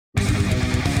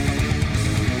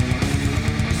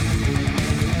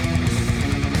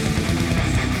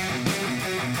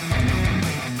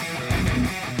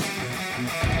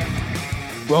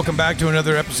Welcome back to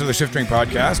another episode of the Shift Drink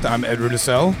Podcast. I'm Ed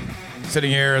Rudisell,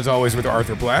 sitting here as always with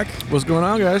Arthur Black. What's going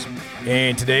on, guys?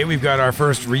 And today we've got our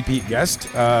first repeat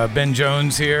guest, Ben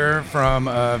Jones here from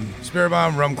Spirit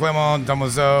Bomb, Rum Clement,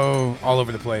 Demoiselle, all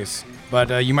over the place.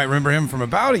 But you might remember him from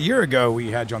about a year ago.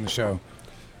 We had you on the show.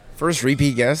 First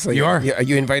repeat guest? You are? Yeah,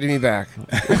 you invited me back.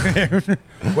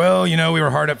 Well, you know, we were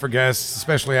hard up for guests,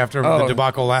 especially after the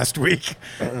debacle last week.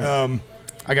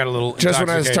 I got a little Just when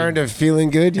I was starting to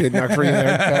feeling good, you knocked me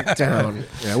back down.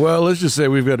 Yeah, well, let's just say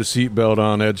we've got a seatbelt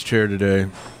on Ed's chair today.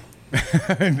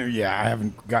 Yeah, I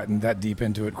haven't gotten that deep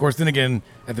into it. Of course, then again,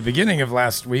 at the beginning of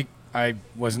last week, I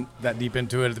wasn't that deep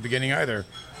into it at the beginning either.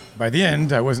 By the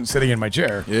end, I wasn't sitting in my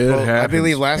chair. I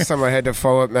believe last time I had to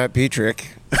follow up Matt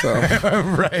Petrick. So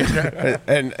right.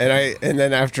 and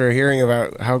then after hearing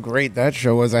about how great that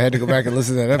show was, I had to go back and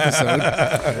listen to that episode.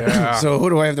 Yeah. So who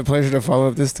do I have the pleasure to follow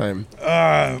up this time?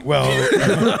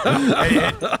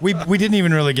 We didn't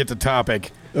even really get to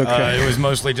topic. Okay. It was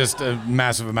mostly just a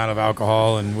massive amount of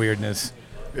alcohol and weirdness.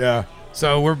 Yeah.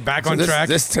 So we're back on track.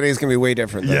 Today's going to be way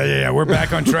different. Though. Yeah. We're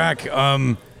back on track.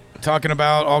 Talking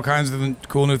about all kinds of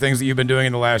cool new things that you've been doing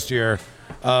in the last year.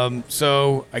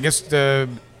 So I guess to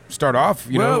start off,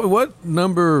 you know. What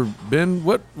number, Ben?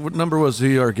 What number was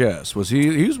he our guest?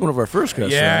 He was one of our first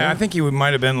guests. Yeah, right? I think he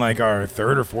might have been like our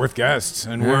third or fourth guest.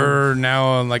 And we're now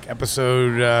on like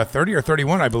episode 30 or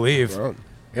 31, I believe. Well,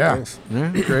 yeah. thanks.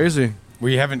 Yeah, crazy.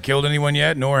 We haven't killed anyone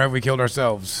yet, nor have we killed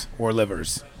ourselves or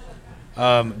livers.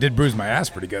 Did bruise my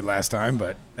ass pretty good last time,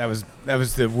 but that was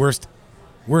the worst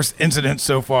incident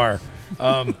so far.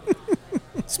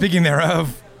 Speaking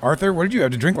thereof, Arthur, what did you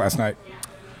have to drink last night?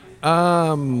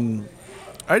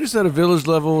 I just had a village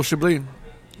level Chablis.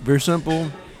 Very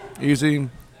simple, easy.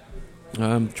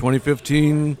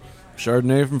 2015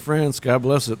 Chardonnay from France. God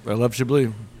bless it. I love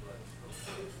Chablis.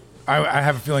 I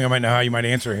have a feeling I might know how you might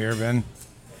answer here, Ben.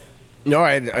 No,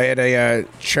 I had a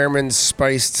Chairman's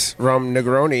spiced rum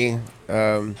Negroni,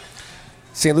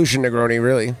 St. Lucian Negroni,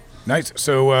 really. Nice.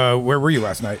 So where were you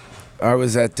last night? I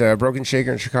was at Broken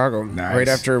Shaker in Chicago. Nice. Right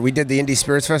after we did the Indie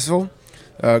Spirits Festival.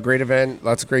 Great event.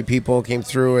 Lots of great people came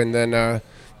through. And then,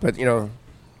 but, you know,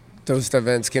 those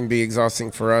events can be exhausting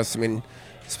for us. I mean,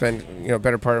 spend,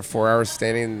 better part of 4 hours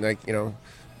standing, like,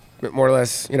 more or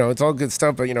less, it's all good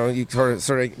stuff, but, you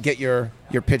sort of get your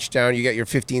pitch down. You get your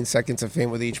 15 seconds of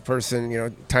fame with each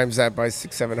person, times that by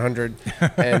 600-700.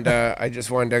 And I just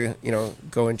wanted to,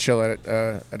 go and chill at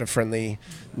a friendly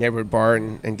neighborhood bar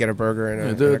and get a burger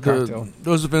and a cocktail.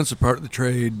 Those events are part of the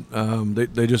trade.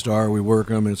 They just are. We work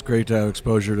them, and it's great to have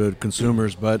exposure to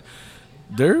consumers, but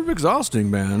they're exhausting,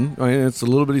 man. I mean, it's a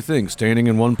little bitty thing. Standing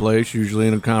in one place, usually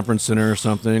in a conference center or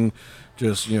something,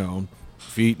 just,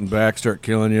 feet and back start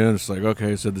killing you, and it's like,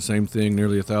 okay, I said the same thing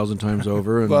nearly 1,000 times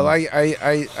over. And well,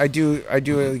 I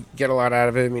do get a lot out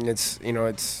of it. I mean, it's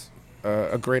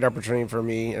a great opportunity for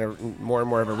me, and more and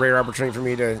more of a rare opportunity for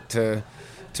me to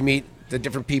meet the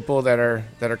different people that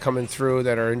are coming through,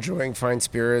 that are enjoying fine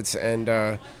spirits, and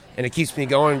it keeps me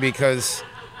going because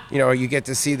you get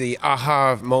to see the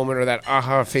aha moment or that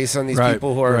aha face on these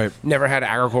people who are never had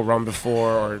agricole rum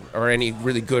before or any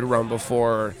really good rum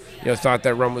before, or thought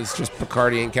that rum was just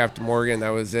Bacardi and Captain Morgan, that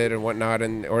was it and whatnot,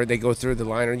 or they go through the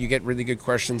line, or you get really good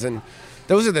questions, and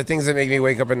those are the things that make me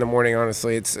wake up in the morning.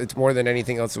 Honestly, it's more than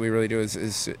anything else that we really do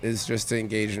is just to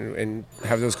engage and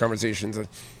have those conversations.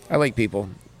 I like people.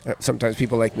 Sometimes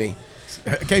people like me.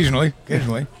 Occasionally.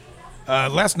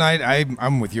 Last night,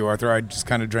 I'm with you, Arthur. I just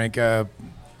kind of drank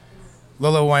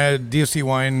Lolo wine, DOC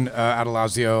wine out of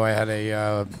Lazio. I had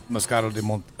a Moscato de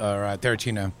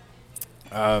Terracina.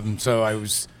 So I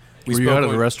was. Were you out of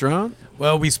the restaurant?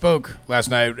 Well, we spoke last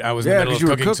night. I was in the middle of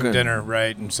cooking some dinner,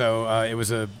 right? And so it was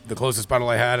the closest bottle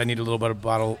I had. I needed a little bit of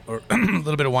a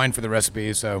little bit of wine for the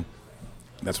recipe, so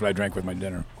that's what I drank with my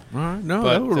dinner. All right,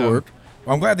 that would have worked.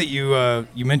 Well, I'm glad that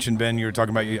you mentioned, Ben. You were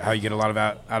talking about how you get a lot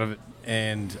out of it,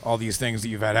 and all these things that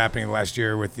you've had happening last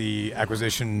year with the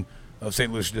acquisition of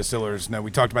St. Lucia Distillers. Now, we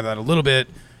talked about that a little bit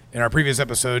in our previous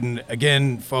episode, and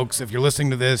again, folks, if you're listening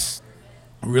to this,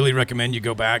 I really recommend you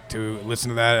go back to listen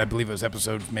to that. I believe it was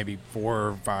episode maybe 4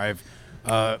 or 5.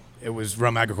 It was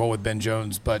Rum Agricole with Ben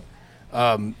Jones, but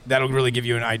that'll really give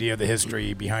you an idea of the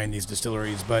history behind these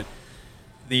distilleries. But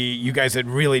you guys had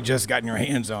really just gotten your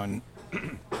hands on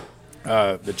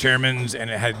the Chairman's, and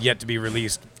it had yet to be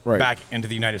released back into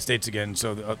the United States again.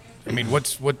 So,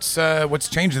 what's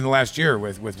changed in the last year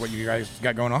with what you guys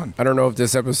got going on? I don't know if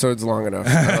this episode's long enough.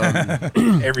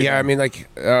 Yeah, I mean,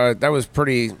 that was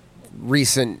pretty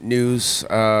recent news.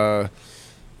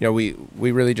 We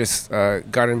really just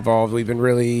got involved. We've been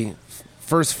really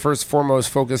first foremost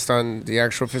focused on the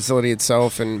actual facility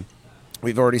itself, and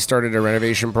We've already started a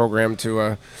renovation program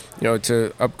to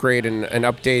to upgrade and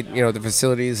update the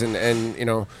facilities, and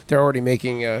they're already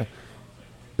making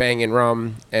banging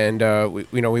rum, and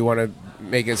we want to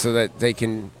make it so that they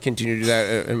can continue to do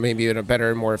that maybe in a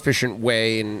better and more efficient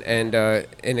way, and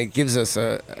it gives us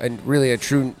a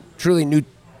truly new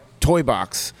toy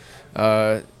box.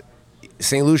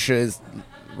 St. Lucia is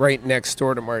right next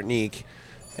door to Martinique,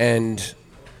 and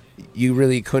you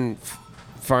really couldn't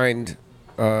find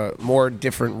more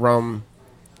different rum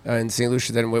in St.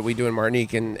 Lucia than what we do in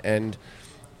Martinique, and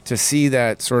to see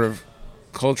that sort of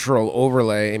cultural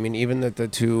overlay. I mean, even that the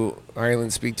two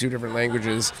islands speak two different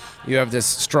languages, you have this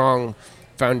strong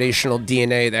foundational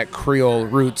DNA, that Creole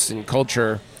roots and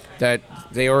culture that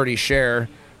they already share,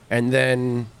 and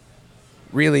then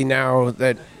really now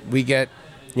that we get,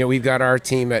 we've got our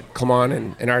team at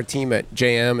Clement and our team at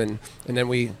JM, and then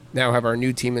we now have our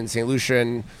new team in St. Lucia,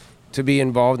 and to be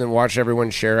involved and watch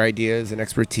everyone share ideas and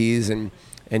expertise and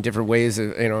different ways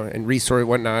of, and resource and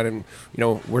whatnot. And,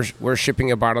 we're shipping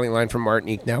a bottling line from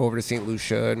Martinique now over to St.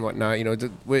 Lucia and whatnot.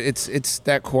 It's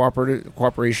that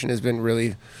cooperation has been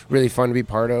really, really fun to be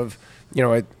part of.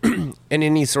 In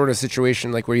any sort of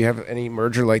situation, like where you have any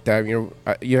merger like that,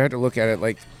 you had to look at it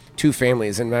like two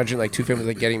families. Imagine like two families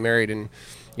like getting married, and,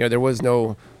 there was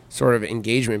no sort of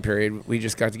engagement period. We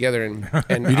just got together and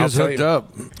you just hooked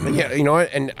up. And yeah, you know what?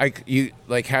 And you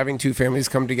like having two families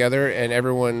come together and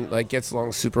everyone like gets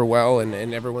along super well,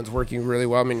 and everyone's working really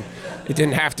well. I mean, it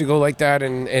didn't have to go like that,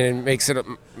 and it makes it,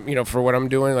 for what I'm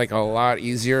doing, like a lot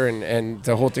easier, and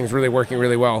the whole thing's really working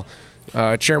really well.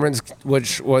 Chairman's,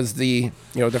 which was the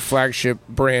the flagship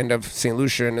brand of St.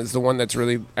 Lucia and is the one that's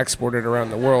really exported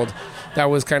around the world. That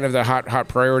was kind of the hot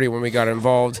priority when we got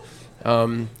involved.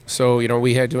 So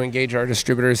we had to engage our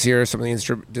distributors here. Some of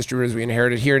the distributors we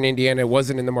inherited here in Indiana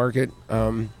wasn't in the market,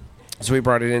 so we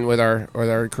brought it in with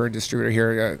our current distributor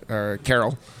here,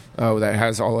 Carol, that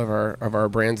has all of our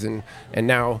brands, and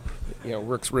now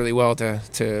works really well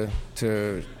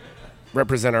to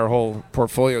represent our whole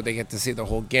portfolio. They get to see the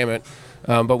whole gamut,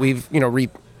 but we've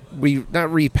we not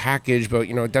repackaged, but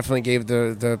definitely gave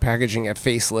the packaging a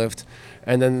facelift.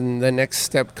 And then the next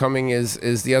step coming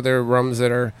is the other rums that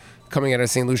are coming out of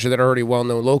St. Lucia that are already well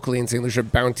known locally in St. Lucia.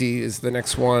 Bounty is the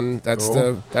next one. That's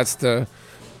cool. the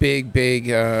big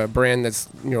brand that's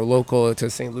local to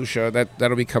St. Lucia.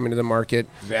 That'll be coming to the market.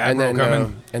 The Admiral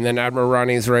coming. And then Admiral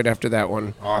Ronnie's right after that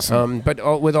one. Awesome.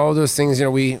 But with all those things,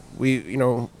 we've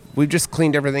just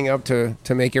cleaned everything up to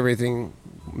make everything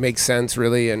make sense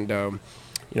really, and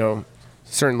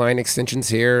certain line extensions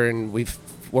here, and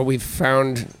what we've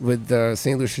found with the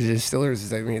St. Lucia distillers is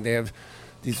that they have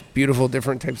these beautiful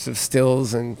different types of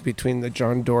stills, and between the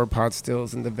John Doerr pot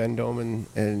stills and the Vendome,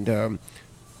 and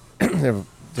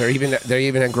they're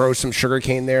even grow some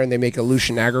sugarcane there, and they make a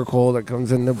Lucian Agricole that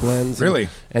comes in the blends. Really?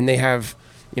 And they have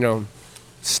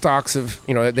stocks of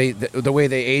the way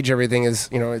they age everything is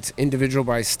it's individual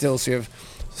by still. So you have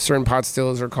certain pot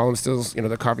stills or column stills,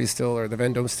 the coffee still or the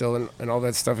Vendome still, and all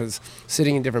that stuff is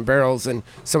sitting in different barrels. And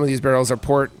some of these barrels are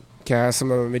port casks, some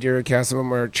of them are Madeira casks, some of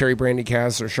them are cherry brandy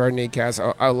casks or Chardonnay casks,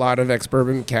 a lot of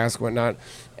ex-bourbon casks, whatnot.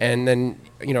 And then,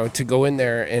 to go in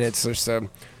there, and it's just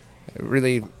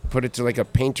really put it to like a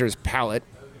painter's palette,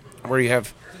 where you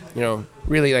have,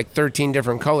 really like 13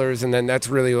 different colors. And then that's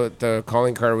really what the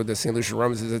calling card with the St. Lucia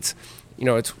rums is. It's,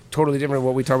 it's totally different than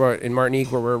what we talk about in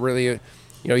Martinique, where we're really,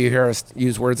 you hear us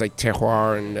use words like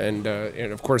terroir, and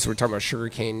of course we're talking about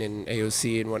sugarcane and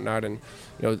AOC and whatnot, and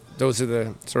those are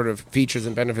the sort of features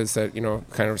and benefits that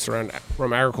kind of surround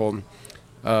rum agricole.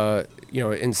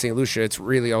 In St. Lucia, it's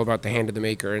really all about the hand of the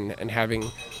maker, and having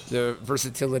the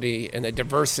versatility and the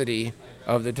diversity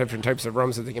of the different types of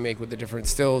rums that they can make with the different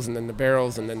stills, and then the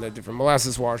barrels, and then the different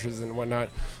molasses washes and whatnot.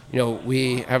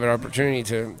 We have an opportunity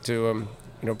to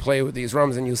play with these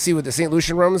rums, and you'll see with the St.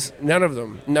 Lucian rums, none of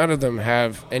them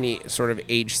have any sort of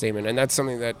age statement, and that's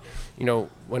something that,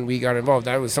 when we got involved,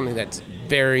 that was something that's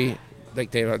very, like,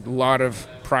 they have a lot of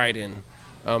pride in.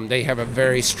 They have a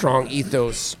very strong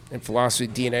ethos and philosophy,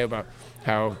 DNA about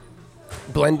how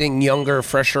blending younger,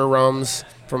 fresher rums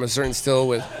from a certain still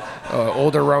with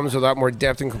older rums with a lot more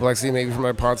depth and complexity, maybe from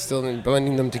a pot still, and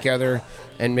blending them together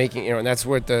and making, and that's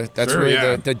what the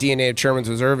DNA of Chairman's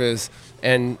Reserve is.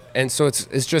 And so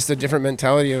it's just a different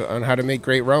mentality on how to make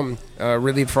great rum,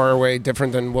 really far away,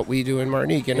 different than what we do in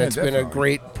Martinique, and it's been a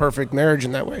great, perfect marriage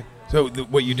in that way. So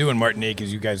what you do in Martinique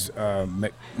is you guys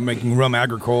making rum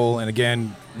agricole, and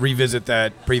again, revisit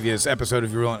that previous episode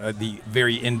if you're willing, the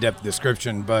very in-depth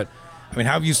description. But, I mean,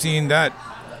 how have you seen that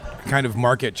kind of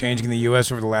market changing in the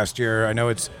U.S. over the last year? I know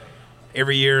it's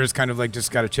every year is kind of like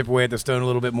just got to chip away at the stone a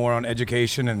little bit more on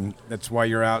education, and that's why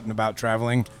you're out and about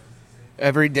traveling?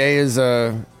 Every day is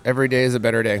a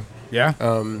better day. Yeah.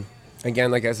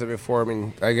 Again, like I said before, I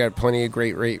mean, I got plenty of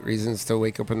great reasons to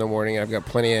wake up in the morning. I've got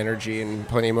plenty of energy and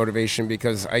plenty of motivation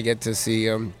because I get to see,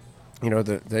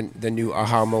 the new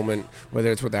aha moment,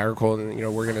 whether it's with Agricole,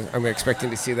 and I'm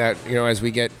expecting to see that, as we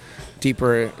get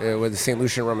deeper with the St.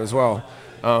 Lucian rum as well.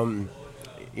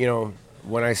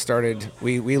 When I started,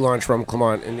 we launched Rum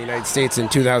Clement in the United States in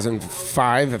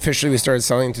 2005. Officially, we started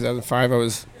selling in 2005. I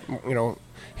was,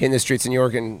 hitting the streets in New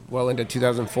York and well into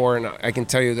 2004, and I can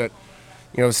tell you that,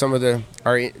 some of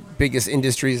our biggest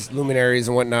industries, luminaries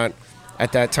and whatnot,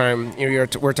 at that time,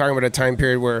 we're talking about a time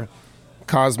period where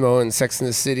Cosmo and Sex and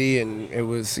the City, and it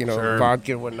was, Sure.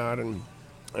 vodka and whatnot, and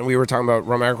we were talking about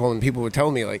rum agricole, and people would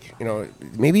tell me, like,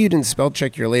 maybe you didn't spell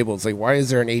check your labels. Like, why is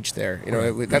there an H there?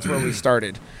 That's where we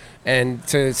started. And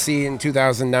to see in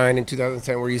 2009 and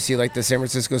 2010 where you see, like, the San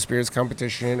Francisco Spirits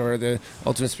Competition or the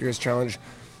Ultimate Spirits Challenge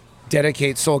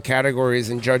dedicate sole categories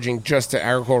and judging just to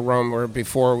agricole rum, where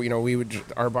before,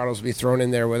 our bottles would be thrown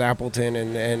in there with Appleton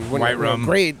and White rum.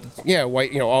 Great. Yeah,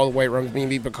 white, all the white rums,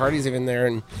 maybe Bacardi's even there,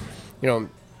 and,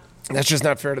 that's just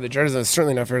not fair to the judges, and it's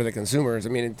certainly not fair to the consumers. I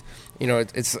mean,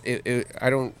 I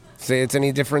don't say it's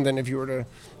any different than if you were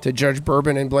to judge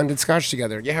bourbon and blended scotch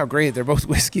together. Yeah, great, they're both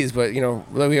whiskeys, but,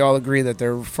 we all agree that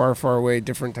they're far, far away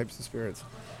different types of spirits.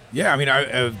 Yeah, I mean,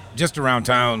 I just around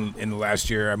town in the last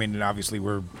year, I mean, and obviously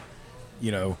we're,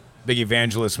 big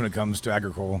evangelists when it comes to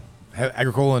agricole.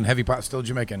 Agricole and heavy pot, still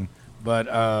Jamaican. But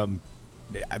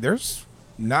there's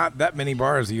not that many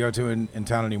bars that you go to in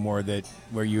town anymore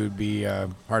where you would be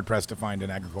hard-pressed to find an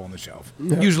agricole on the shelf.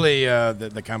 Yeah. Usually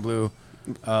the Camp Blue.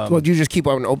 Well, you just keep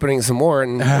on opening some more,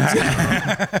 and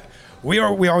we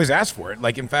always ask for it.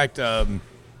 Like, in fact, at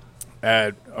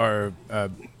our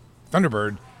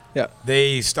Thunderbird, yeah,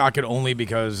 they stock it only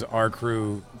because our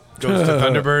crew goes to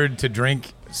Thunderbird to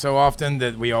drink so often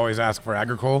that we always ask for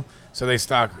agricole. So they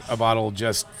stock a bottle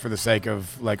just for the sake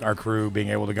of, like, our crew being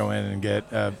able to go in and get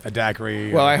a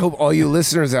daiquiri. Well, I hope all you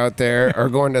listeners out there are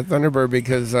going to Thunderbird,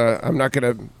 because I'm not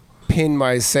going to pin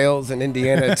my sales in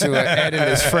Indiana to Ed and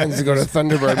his friends to go to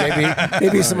Thunderbird.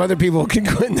 Maybe some other people can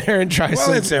go in there and try some.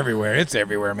 Well, it's everywhere. It's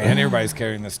everywhere, man. Everybody's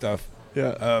carrying this stuff.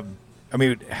 Yeah. I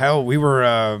mean, hell, we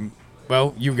were...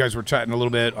 well, you guys were chatting a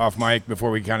little bit off mic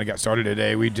before we kind of got started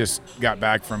today. We just got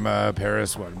back from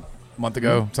Paris, a month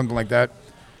ago, something like that.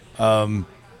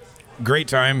 Great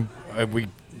time. We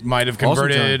might have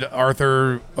converted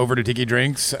Arthur over to Tiki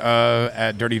Drinks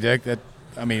at Dirty Dick.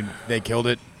 They killed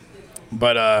it.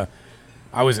 But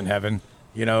I was in heaven.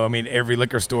 I mean, every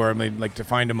liquor store, like, to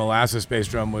find a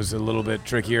molasses-based rum was a little bit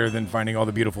trickier than finding all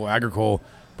the beautiful agricole.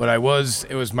 But it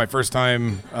was my first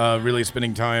time really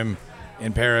spending time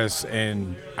in Paris,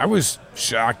 and I was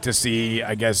shocked to see,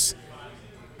 I guess,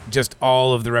 just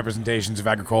all of the representations of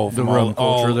agricole from The rum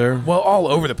culture there? Well, all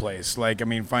over the place. Like, I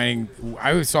mean,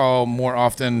 I saw more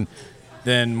often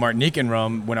than Martinican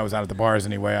rum when I was out at the bars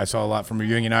anyway. I saw a lot from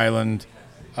Reunion Island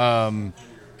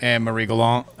and Marie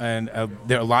Gallant, and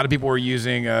a lot of people were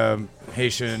using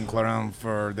Haitian Clarence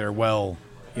for their well,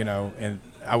 and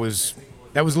that was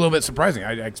a little bit surprising.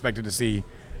 I expected to see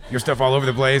your stuff all over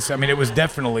the place. I mean, it was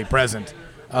definitely present.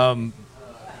 I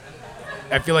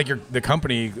feel like the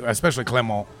company, especially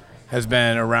Clement, has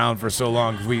been around for so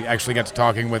long. We actually got to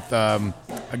talking with a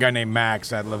guy named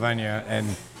Max at Lavagna, and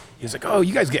he's like, "Oh,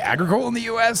 you guys get agricole in the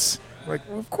U.S.?" We're like,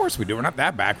 well, of course we do. We're not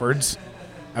that backwards.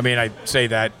 I mean, I say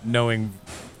that knowing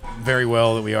very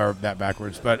well that we are that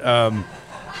backwards. But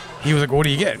he was like, "What do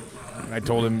you get?" And I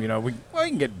told him, you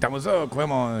can get Damoiseau,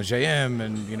 Clement, and JM,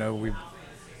 and we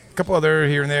a couple other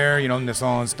here and there,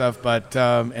 Nissan and stuff. But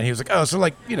and he was like, "Oh, so,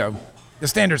 like, the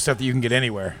standard stuff that you can get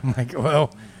anywhere." I'm like,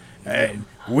 well,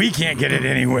 we can't get it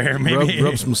anywhere. Maybe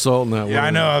rub some salt in that. Yeah, I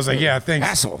know. I was like, yeah, thanks.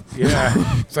 Asshole. Yeah,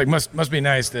 it's like must be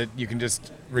nice that you can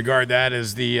just regard that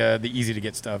as the easy to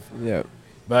get stuff. Yeah.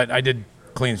 But I did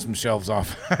clean some shelves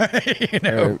off.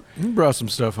 You brought some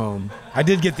stuff home. I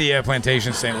did get the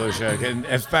Plantation St. Lucia. And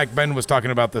in fact, Ben was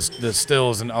talking about the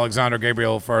stills, and Alexandre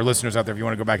Gabriel, for our listeners out there, if you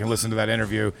want to go back and listen to that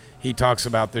interview, he talks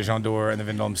about the Jean d'Or and the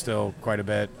Vendôme still quite a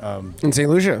bit. In St.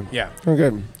 Lucia? Yeah. Oh,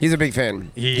 good. He's a big fan.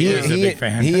 He is a big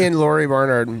fan. He and Laurie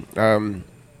Barnard,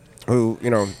 who,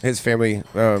 his family,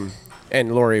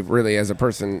 and Laurie really as a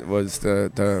person was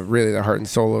the really the heart and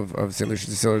soul of St. Lucia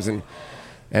Distillers. And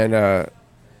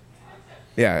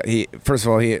yeah,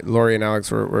 Laurie and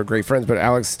Alex were great friends, but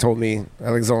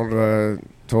Alexandre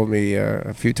told me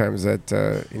a few times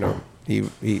that,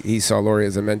 he saw Laurie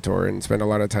as a mentor and spent a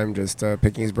lot of time just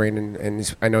picking his brain.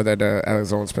 And I know that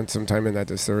Alexandre spent some time in that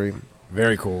distillery.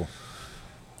 Very cool.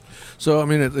 So, I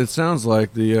mean, it sounds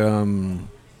like the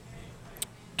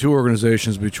two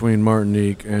organizations between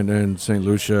Martinique and St.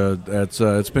 Lucia,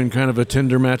 it's been kind of a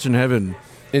Tinder match in heaven.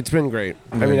 It's been great.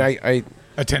 Yeah. I mean, I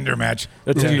A Tinder match.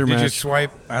 A Did Tinder you match.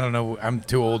 swipe? I don't know. I'm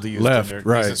too old to use Left, Tinder.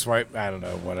 right. Use a swipe? I don't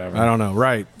know. Whatever. I don't know.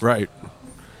 Right.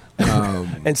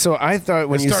 and so I thought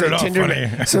when It you started said off Tinder,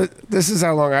 funny. so this is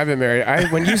how long I've been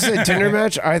married. When you said Tinder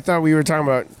match, I thought we were talking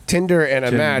about Tinder and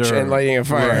a Tinder. match and lighting a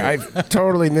fire. Right. I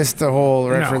totally missed the whole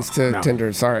reference to no.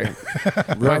 Tinder. Sorry,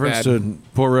 Reference bad.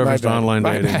 poor reference to online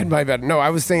my dating. bad. My bad. No,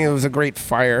 I was thinking it was a great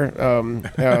fire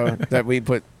that we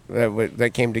put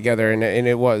that came together, and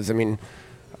it was. I mean,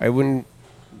 I wouldn't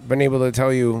been able to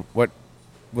tell you what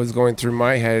was going through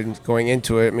my head going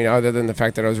into it. I mean, other than the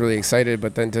fact that I was really excited,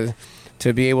 but then to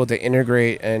be able to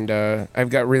integrate, and I've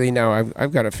got really now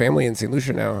I've got a family in St.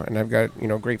 Lucia now, and I've got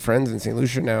great friends in St.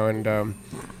 Lucia now, and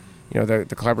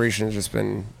the collaboration has just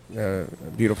been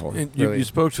beautiful. And really. you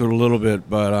spoke to it a little bit,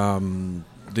 but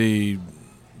the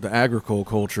agricultural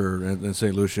culture in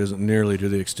St. Lucia isn't nearly to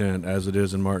the extent as it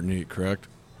is in Martinique, correct?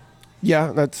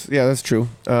 Yeah, that's true.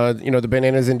 The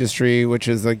bananas industry, which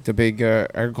is like the big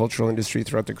agricultural industry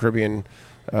throughout the Caribbean,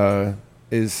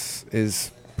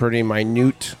 is pretty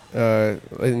minute.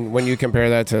 And when you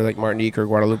compare that to like Martinique or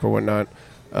Guadeloupe or whatnot,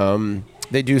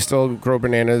 they do still grow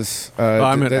bananas.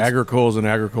 I meant agricole and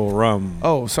agricole rum.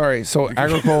 Oh, sorry. So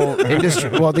agricole industry.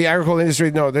 Well, the agricole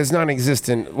industry, no, that's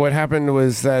non-existent. What happened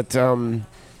was that,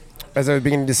 as I was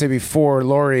beginning to say before,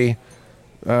 Laurie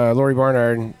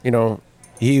Barnard,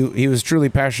 he was truly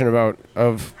passionate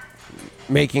of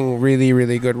making really,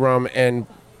 really good rum, and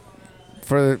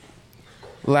for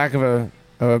lack of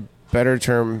a better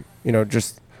term,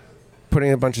 just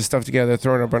putting a bunch of stuff together,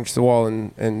 throwing a bunch to the wall,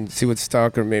 and see what's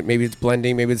stuck, or maybe it's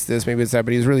blending, maybe it's this, maybe it's that.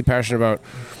 But he was really passionate about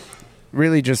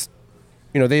really just,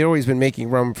 they'd always been making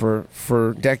rum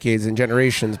for decades and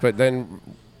generations, but then,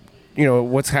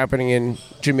 what's happening in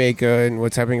Jamaica and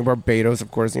what's happening in Barbados, of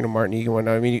course, Martinique and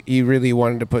whatnot. I mean, he really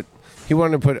wanted to put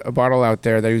a bottle out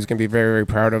there that he was going to be very, very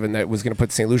proud of, and that was going to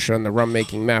put St. Lucia on the rum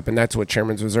making map, and that's what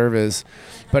Chairman's Reserve is.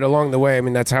 But along the way, I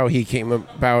mean, that's how he came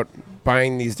about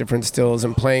buying these different stills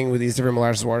and playing with these different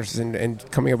molasses washes and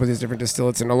coming up with these different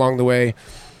distillates. And along the way,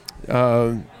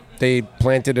 they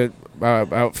planted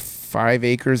about 5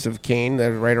 acres of cane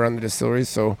that are right around the distillery.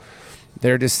 So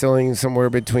they're distilling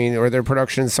their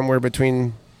production is somewhere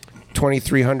between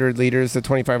 2,300 liters to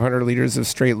 2,500 liters of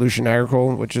straight Lucian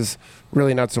agricole, which is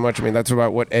really not so much. I mean, that's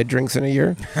about what Ed drinks in a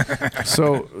year.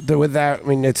 So with that, I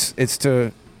mean, it's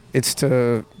to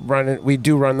run it. We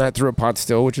do run that through a pot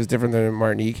still, which is different than in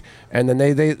Martinique, and then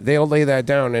they'll lay that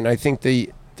down. And I think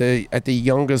at the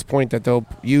youngest point that they'll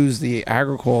use the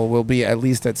agricole will be at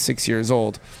least at 6 years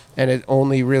old, and it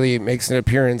only really makes an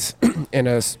appearance in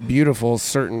a beautiful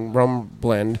certain rum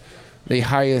blend, the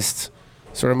highest,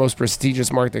 sort of most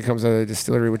prestigious mark that comes out of the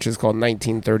distillery, which is called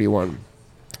 1931.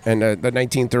 And the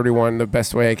 1931, the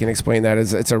best way I can explain that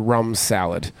is it's a rum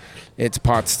salad. It's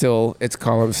pot still, it's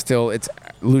column still, it's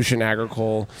Lucian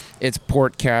agricole, it's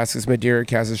port cask, it's Madeira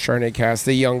cask, it's Chardonnay cask.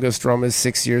 The youngest rum is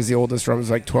 6 years. The oldest rum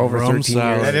is like 12 or 13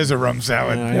 salad. years. That is a rum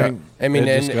salad. Yeah, I mean,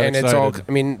 and it's all. excited.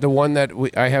 I mean, the one that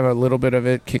I have a little bit of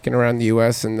it kicking around the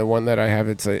U.S., and the one that I have,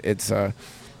 it's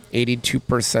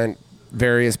 82%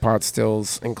 various pot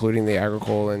stills, including the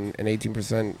agricole, and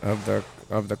 18%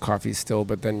 of the coffee still.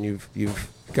 But then you've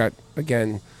got,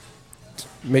 again,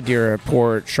 Madeira,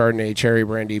 port, Chardonnay, cherry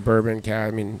brandy, bourbon,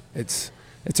 I mean, it's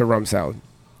a rum salad.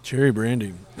 Cherry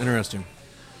brandy. Interesting.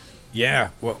 Yeah.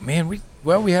 Well, man, we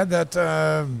had that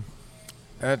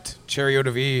at Cherry Eau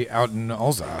de Vie out in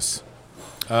Alsace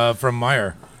from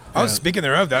Meyer. Oh, speaking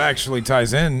thereof, that actually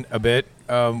ties in a bit.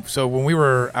 So when we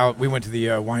were out, we went to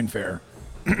the wine fair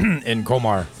in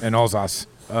Colmar in Alsace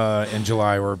in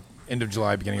July, or end of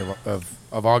July, beginning of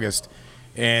August.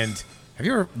 And have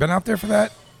you ever been out there for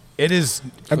that? It is.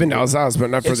 I've been to Alsace, but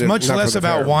not for It's the. much not for less the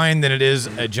about fair. wine than it is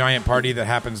a giant party that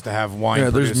happens to have wine.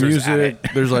 Yeah, there's producers at music.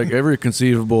 it. There's like every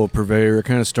conceivable purveyor. It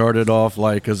kind of started off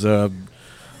like as a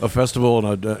festival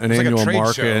and an like a annual trade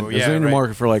market. show, It's yeah, an annual right.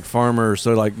 market for like farmers.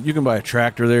 So like you can buy a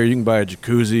tractor there. You can buy a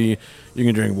jacuzzi. You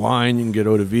can drink wine. You can get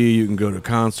eau de vie. You can go to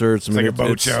concerts. It's like a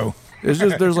boat show. It's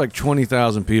just there's like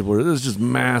 20,000 people. It's just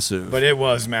massive. But it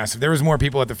was massive. There was more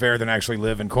people at the fair than actually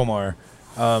live in Colmar.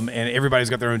 And everybody's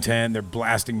got their own tent. They're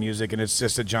blasting music, and it's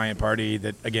just a giant party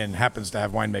that, again, happens to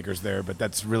have winemakers there. But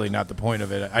that's really not the point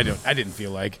of it. I didn't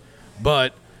feel like.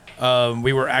 But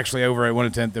we were actually over at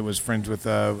one tent that was friends with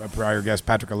a prior guest,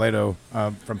 Patrick Aledo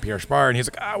from Pierre Spar, and he's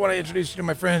like, I want to introduce you to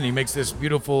my friend. He makes this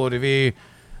beautiful eau de vie.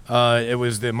 It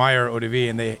was the Meyer eau de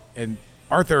vie, and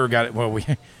Arthur got it. Well,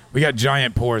 we got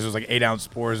giant pours. It was like 8-ounce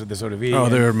pours of this eau de vie. Oh,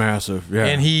 they're massive. Yeah.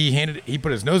 And he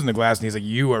put his nose in the glass, and he's like,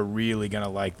 "You are really gonna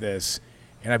like this."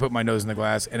 And I put my nose in the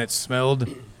glass, and it smelled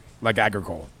like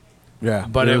agricole. Yeah,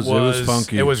 But it was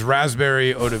funky. It was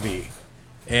raspberry eau de vie,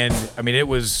 and I mean, it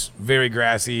was very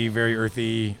grassy, very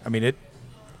earthy. I mean, it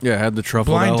had the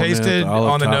truffle blind element, tasted the olive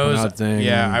on the nose. tapenade thing.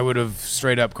 Yeah, I would have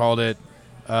straight up called it.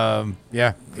 Yeah,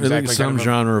 It's exactly. like some kind of a-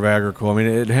 genre of agricole. I mean,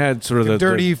 it had sort of the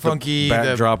dirty, the funky,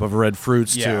 backdrop of red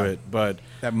fruits Yeah. to it, but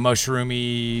that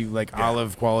mushroomy, like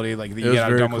olive quality, like that It you was get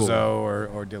out of very Domozo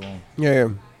or Dillon. Yeah.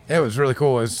 Yeah, it was really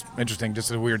cool. It was interesting.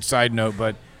 Just a weird side note,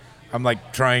 but I'm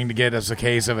like trying to get us a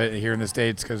case of it here in the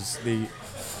States because the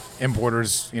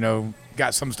importers,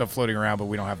 got some stuff floating around, but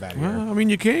we don't have that here. well, I mean,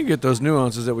 you can get those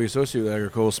nuances that we associate with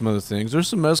agricole with some other things. There's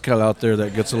some mezcal out there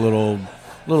that gets a little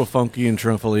funky and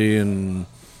truffly and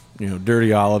dirty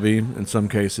olivey in some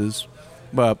cases,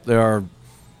 but they are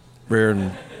rare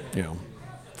and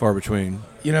far between.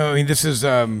 I mean, this is.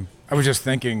 I was just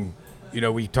thinking.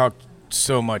 We talked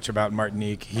so much about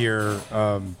Martinique here,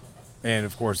 and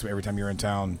of course, every time you're in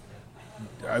town,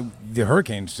 the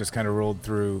hurricanes just kind of rolled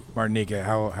through Martinique.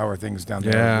 How are things down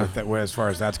there Yeah. with that, as far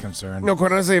as that's concerned? No,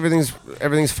 quite honestly,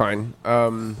 everything's fine.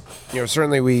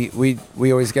 Certainly we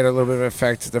always get a little bit of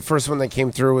effect. The first one that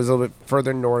came through was a little bit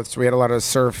further north, so we had a lot of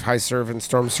high surf, and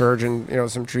storm surge,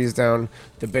 and some trees down.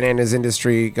 The bananas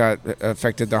industry got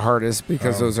affected the hardest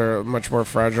because those are much more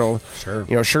fragile. Sure.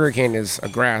 Sugarcane is a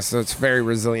grass, so it's very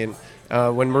resilient.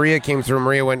 When Maria came through,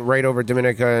 Maria went right over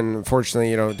Dominica, and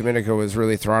unfortunately, Dominica was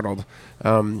really throttled.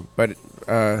 But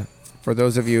for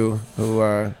those of you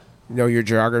who know your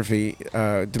geography,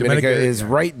 Dominica is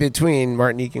right between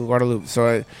Martinique and Guadeloupe.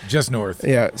 So Just north.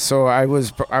 so I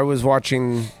was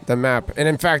watching the map, and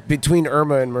in fact, between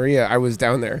Irma and Maria, I was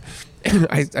down there.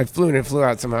 I flew in and flew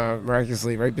out somehow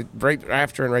miraculously right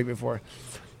after and right before.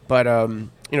 But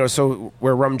so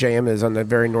where Rum JM is on the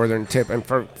very northern tip, and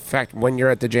for fact, when you're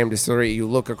at the JM distillery, you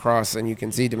look across and you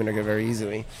can see Dominica very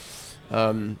easily.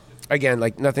 Again,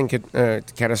 like nothing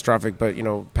catastrophic, but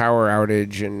power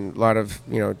outage and a lot of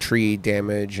tree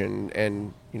damage,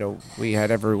 and we had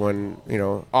everyone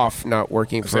off, not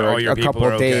working for all your a people couple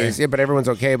are of okay. days. Yeah, but everyone's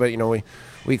okay. But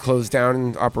we closed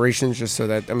down operations just so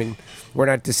that we're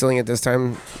not distilling at this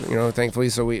time, thankfully.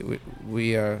 So we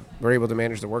were able to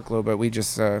manage the workload, but we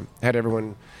just had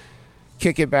everyone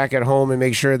kick it back at home and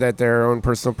make sure that their own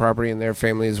personal property and their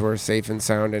families were safe and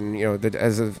sound. And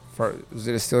as far as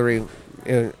the distillery,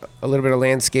 a little bit of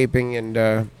landscaping and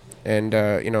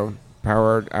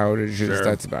power outages. Sure.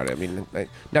 That's about it. I mean,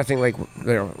 nothing like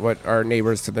what our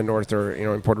neighbors to the north or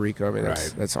in Puerto Rico. I mean,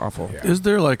 Right. that's awful. Yeah. Is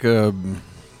there like a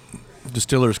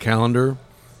distiller's calendar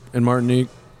in Martinique?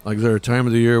 Like, is there a time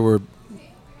of the year where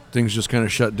things just kind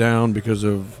of shut down because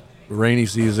of rainy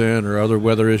season or other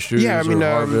weather issues Yeah, I mean,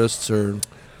 or harvests or?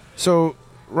 So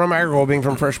rum agricole, being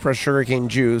from fresh pressed sugarcane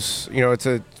juice, it's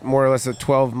a more or less a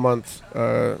 12-month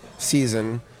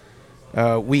season.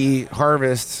 We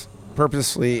harvest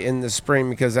purposely in the spring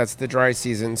because that's the dry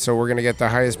season. So we're going to get the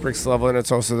highest Brix level, and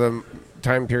it's also the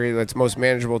time period that's most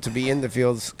manageable to be in the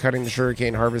fields, cutting the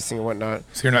sugarcane, harvesting and whatnot.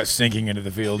 So you're not sinking into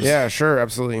the fields. Yeah, sure,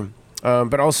 absolutely.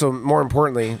 But also, more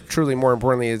importantly, truly more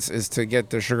importantly, is to get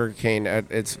the sugarcane at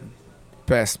its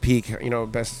best peak,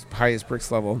 highest Brix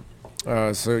level.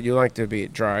 So you like to be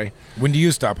dry. When do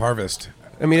you stop harvest?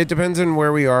 I mean, it depends on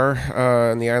where we are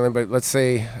on the island, but let's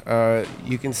say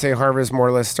you can say harvest more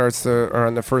or less starts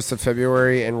on the 1st of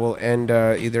February and will end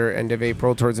either end of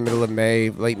April towards the middle of May,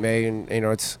 late May, and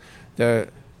it's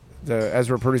as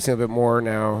we're producing a bit more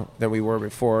now than we were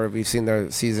before, we've seen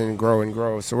the season grow and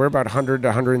grow. So we're about 100 to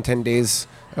 110 days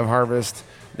of harvest.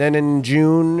 Then in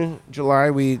June,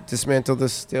 July, we dismantle the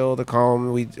still, the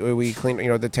column. We clean.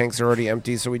 The tanks are already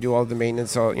empty, so we do all the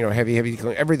maintenance. All heavy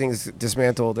clean. Everything's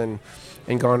dismantled and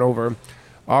gone over.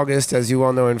 August, as you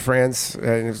all know, in France,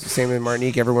 same in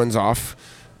Martinique, everyone's off.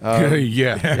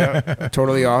 Yeah.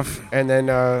 Totally off. And then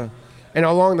and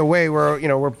along the way,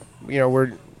 we're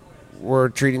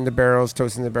treating the barrels,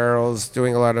 toasting the barrels,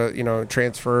 doing a lot of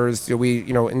transfers. We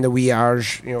in the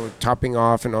ouillage, topping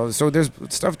off and all this. So there's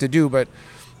stuff to do, but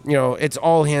it's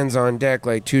all hands on deck,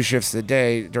 like 2 shifts a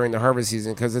day during the harvest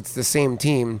season because it's the same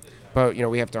team. But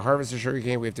we have to harvest the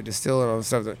sugarcane, we have to distill and all the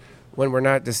stuff. That when we're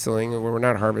not distilling and when we're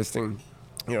not harvesting,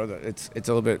 it's a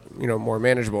little bit more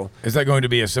manageable. Is that going to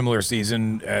be a similar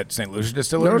season at St. Lucia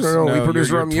Distillers? No. We produce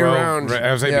you're rum year 12, round. Right?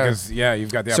 I was saying Yeah. because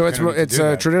you've got the So opportunity it's to do a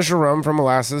that. traditional rum from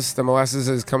molasses. The molasses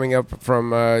is coming up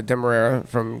from Demerara,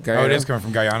 from Guyana. Oh, it is coming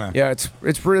from Guyana. Yeah,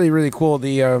 it's really, really cool.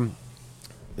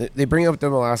 They bring up the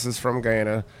molasses from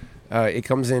Guyana. It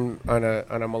comes in on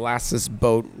a molasses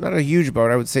boat, not a huge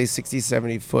boat, I would say 60,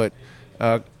 70 foot,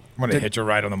 going to hitch a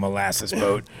ride on the molasses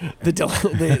boat. the Sounds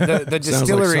like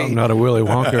distillery. something out of Willy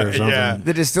Wonka or something. Yeah.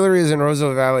 The distillery is in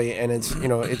Roseville Valley, and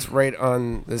it's right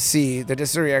on the sea. The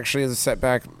distillery actually is set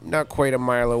back not quite a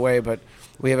mile away, but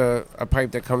we have a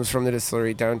pipe that comes from the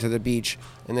distillery down to the beach,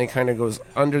 and then kind of goes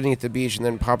underneath the beach, and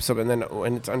then pops up, and then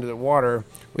when it's under the water,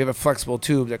 we have a flexible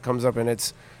tube that comes up, and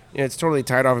it's totally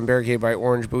tied off and barricaded by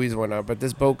orange buoys and whatnot. But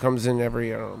this boat comes in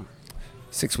every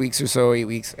 6 weeks or so, 8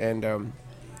 weeks, and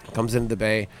comes into the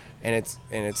bay, and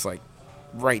it's like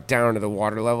right down to the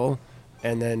water level,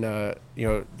 and then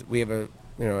we have a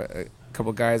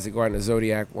couple guys that go out in a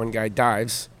Zodiac. One guy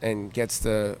dives and gets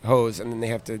the hose, and then they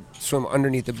have to swim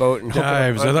underneath the boat and hook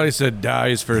Dives. I thought he said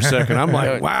dies for a second. I'm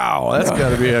like, wow, that's got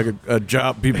to be a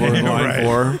job people are in line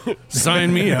for.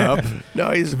 Sign me up.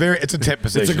 No, he's It's a tip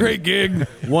position. It's a great gig.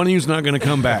 One of you's not going to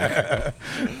come back.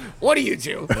 what do you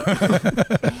do?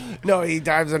 No, he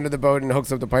dives under the boat and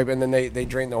hooks up the pipe, and then they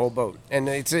drain the whole boat. And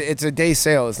it's a day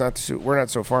sail. It's not we're not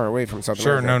so far away from South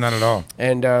America. Sure, no, not at all.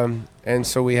 And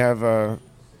so we have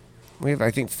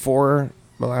I think 4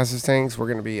 molasses tanks. We're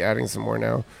going to be adding some more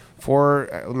now.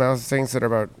 4 molasses tanks that are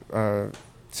about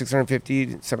 650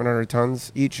 to 700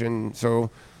 tons each, and so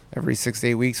every 6 to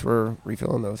 8 weeks we're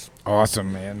refilling those.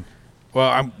 Awesome, man.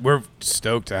 Well, we're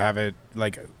stoked to have it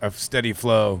like a steady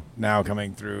flow now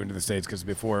coming through into the States, because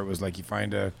before it was like you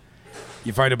find a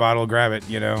bottle, grab it,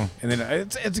 and then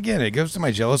it's again, it goes to my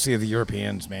jealousy of the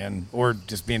Europeans, man, or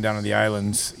just being down on the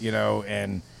islands,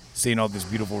 and seeing all this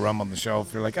beautiful rum on the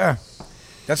shelf. You're like,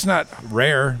 that's not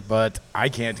rare, but I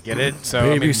can't get it. So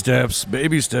Baby steps.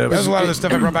 There's a lot of the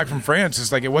stuff I brought back from France.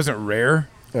 It's like it wasn't rare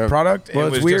product. Well, it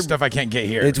it's was weird. just stuff I can't get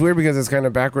here. It's weird because it's kind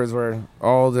of backwards, where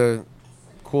all the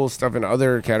cool stuff in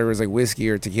other categories like whiskey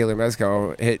or tequila,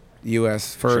 mezcal hit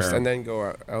U.S. first, Sure. and then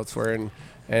go elsewhere.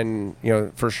 And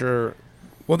for sure.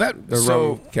 Well,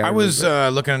 rum I was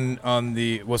category. looking on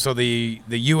the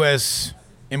U.S.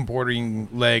 importing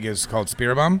leg is called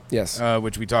Spiribam. Yes.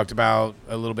 Which we talked about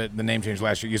a little bit. The name changed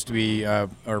last year. It used to be,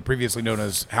 or previously known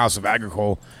as House of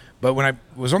Agricole. But when I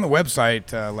was on the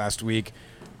website last week,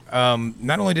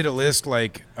 not only did it list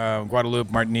like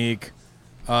Guadeloupe, Martinique,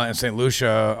 and St.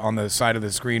 Lucia on the side of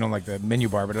the screen on like the menu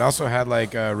bar, but it also had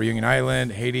like Reunion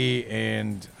Island, Haiti,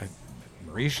 and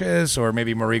Mauritius, or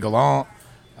maybe Marie Gallant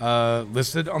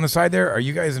listed on the side there. Are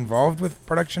you guys involved with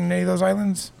production in any of those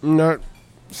islands? Not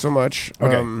so much.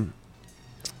 Okay.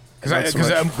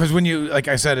 Because when you, like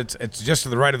I said, it's just to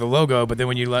the right of the logo, but then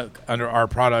when you look under our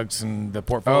products and the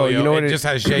portfolio, it just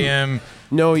has JM.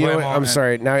 No, you know what? Clermont, I'm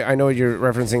sorry. Now I know what you're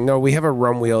referencing. No, we have a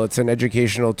rum wheel. It's an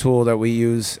educational tool that we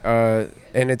use, and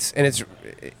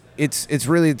it's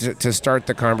really to start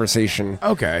the conversation.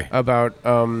 Okay. About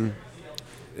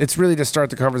it's really to start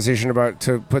the conversation about,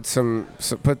 to put some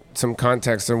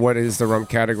context on what is the rum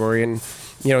category, and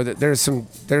there's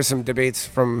some debates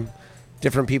from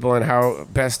different people on how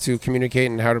best to communicate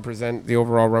and how to present the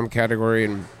overall rum category,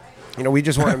 and we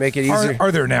just want to make it easier.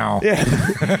 Are there now?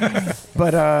 Yeah.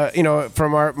 But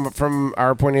from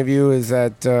our point of view is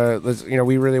that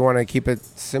we really want to keep it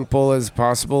simple as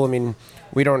possible. I mean,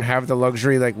 we don't have the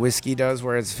luxury like whiskey does,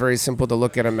 where it's very simple to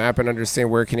look at a map and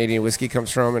understand where Canadian whiskey comes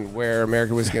from and where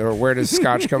American whiskey, or where does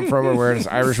Scotch come from, or where does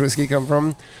Irish whiskey come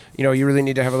from. You really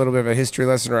need to have a little bit of a history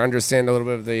lesson, or understand a little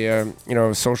bit of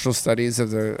the social studies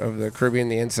of the Caribbean,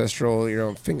 the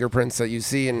ancestral fingerprints that you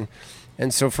see, and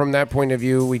so from that point of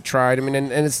view, we tried. I mean,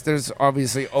 and there's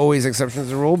obviously always exceptions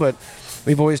to the rule, but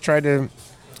we've always tried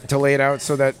to lay it out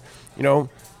so that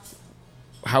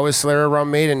how is Solera rum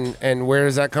made, and where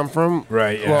does that come from?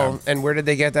 Right. Yeah. Well, and where did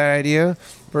they get that idea?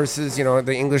 Versus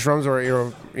the English rums,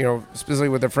 or specifically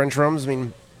with the French rums. I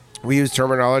mean, we use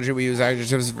terminology, we use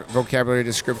adjectives, vocabulary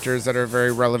descriptors that are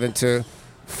very relevant to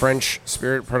French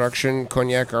spirit production,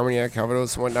 cognac, Armagnac,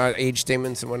 Calvados, and whatnot, age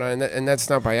statements and whatnot, and that's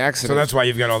not by accident. So that's why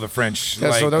you've got all the French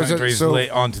countries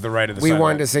onto the right of the. We sidewalk.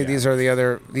 wanted to say these are the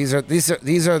other. These are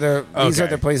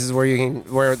the places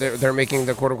where they're making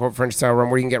the quote unquote French style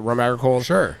rum, where you can get rum agricole.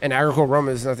 Sure. And agricole rum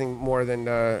is nothing more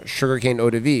than sugarcane eau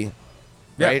de vie,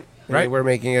 right? Yeah, right. We're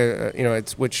making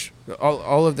it's which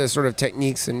all of the sort of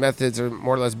techniques and methods are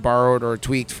more or less borrowed or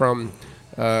tweaked from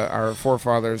our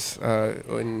forefathers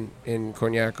in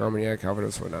cognac, Armagnac,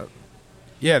 Calvados, whatnot.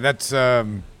 Yeah, that's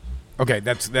okay.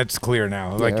 That's clear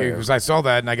now. Like, Yeah. because I saw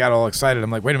that and I got all excited.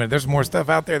 I'm like, wait a minute, there's more stuff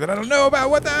out there that I don't know about.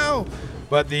 What the hell?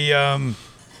 But the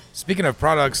speaking of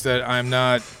products that I'm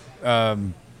not that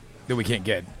we can't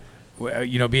get,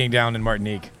 being down in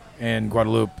Martinique and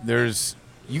Guadeloupe,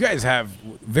 you guys have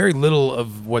very little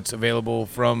of what's available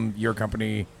from your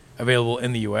company available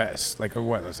in the U.S. Like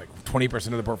what? That's like 20%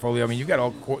 of the portfolio. I mean, you've got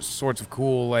all sorts of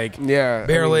cool like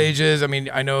barrel ages. I mean,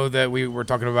 I know that we were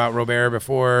talking about Robert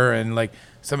before, and like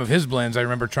some of his blends. I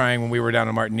remember trying when we were down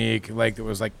in Martinique, like it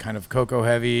was like kind of cocoa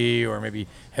heavy or maybe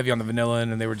heavy on the vanilla,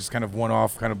 and they were just kind of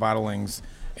one-off kind of bottlings.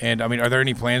 And I mean, are there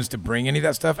any plans to bring any of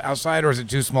that stuff outside, or is it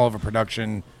too small of a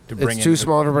production to bring? It's too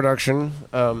small of a production.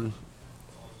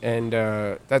 And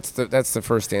that's the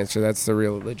first answer. That's the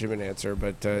real legitimate answer.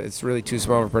 But it's really too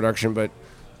small of a production. But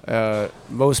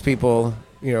most people,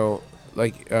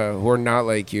 like who are not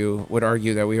like you, would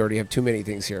argue that we already have too many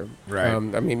things here. Right. I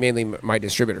mean, mainly my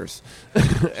distributors.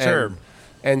 Sure.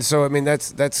 And so I mean,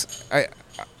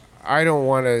 I don't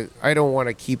want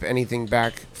to keep anything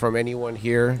back from anyone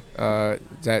here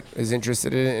that is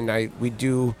interested in it. And we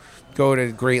do go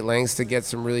to great lengths to get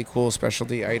some really cool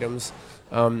specialty items.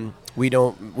 We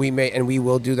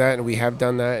will do that, and we have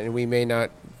done that, and we may not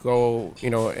go,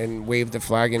 and wave the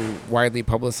flag and widely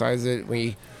publicize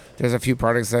it. There's a few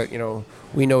products that,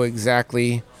 we know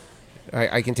exactly.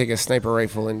 I can take a sniper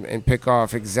rifle and pick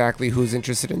off exactly who's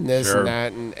interested in this Sure. and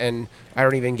that, and I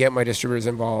don't even get my distributors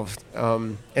involved.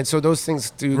 And so those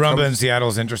things do. Rumba in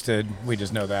Seattle's interested. We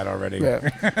just know that already.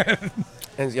 Yeah.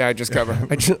 And I just got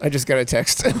a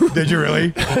text. Did you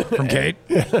really? From Kate?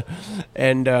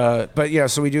 And but yeah,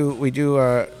 so we do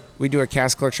a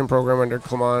cask collection program under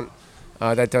Clement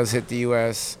that does hit the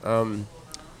U.S. When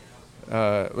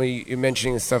you're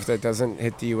mentioning stuff that doesn't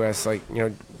hit the U.S., like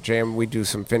JM, we do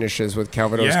some finishes with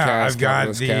Calvados cask. I've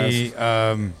got Calvados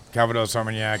the Calvados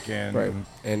Armagnac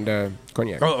and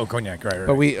cognac. Oh, cognac, right.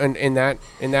 But we in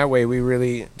that way we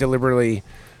really deliberately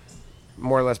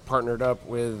more or less partnered up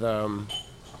with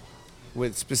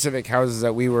specific houses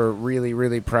that we were really,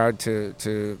 really proud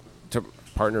to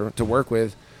partner to work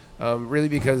with, really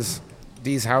because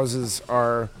these houses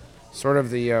are sort of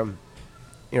the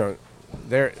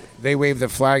they wave the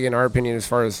flag in our opinion as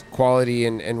far as quality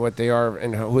and what they are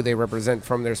and who they represent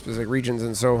from their specific regions.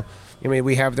 And so I mean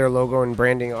we have their logo and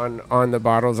branding on the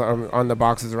bottles, on the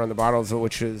boxes or on the bottles,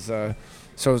 which is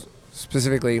so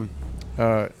specifically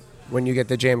when you get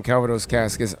the JM Calvados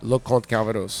cask is Le Comte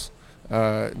Calvados.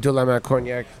 De la Main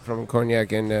Cognac from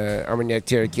Cognac and Armagnac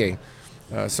Tiraquier.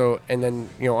 So, and then,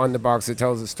 on the box it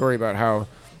tells a story about how,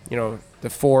 the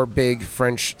four big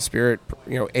French spirit,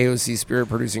 AOC spirit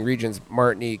producing regions,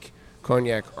 Martinique,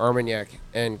 Cognac, Armagnac,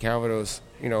 and Calvados,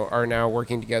 are now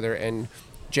working together, and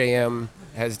JM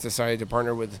has decided to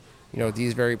partner with,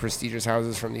 these very prestigious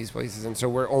houses from these places. And so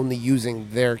we're only using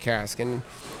their cask. And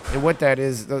what that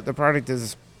is, the product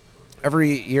is,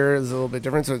 every year is a little bit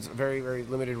different, so it's a very, very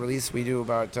limited release. We do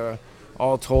about,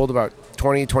 all told, about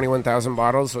 21,000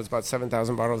 bottles, so it's about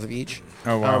 7,000 bottles of each.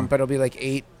 Oh, wow. But it'll be like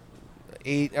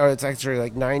it's actually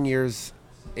like 9 years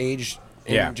aged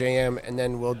in JM, and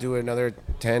then we'll do another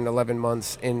 10, 11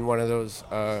 months in one of those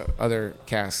other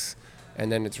casks,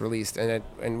 and then it's released.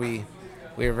 And we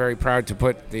are very proud to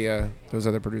put those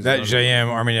other producers That on JM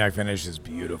Armagnac finish is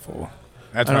beautiful.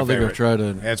 That's I my don't favorite. think I've tried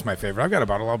it. That's my favorite. I've got a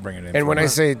bottle. I'll bring it in. And when I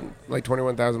say like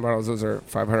 21,000 bottles, those are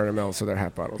 500 ml, so they're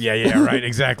half bottles. Yeah, right,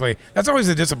 exactly. That's always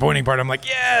the disappointing part. I'm like,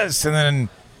 yes, and then,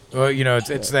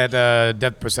 it's that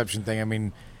depth perception thing. I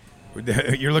mean,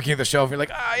 you're looking at the shelf, you're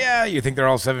like, you think they're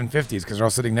all 750s because they're all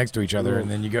sitting next to each other,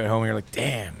 and then you get home and you're like,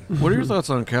 damn. What are your thoughts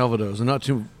on Calvados? And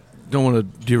don't want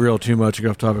to derail too much and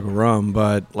get off topic of rum,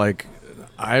 but like,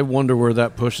 I wonder where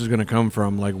that push is going to come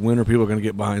from. Like, when are people going to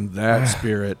get behind that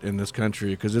spirit in this country?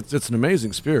 Because it's an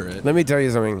amazing spirit. Let me tell you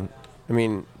something. I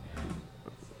mean,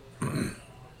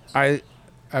 I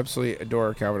absolutely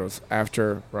adore Calvados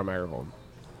after Rum Agricole.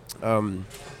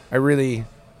 I really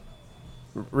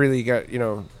got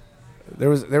there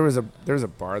was a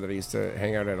bar that I used to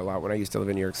hang out at a lot when I used to live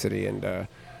in New York City,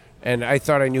 and I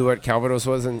thought I knew what Calvados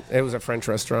was, and it was a French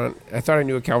restaurant. I thought I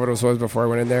knew what Calvados was before I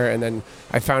went in there, and then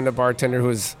I found a bartender who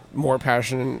was more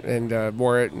passionate and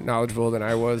more knowledgeable than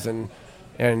I was, and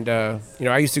I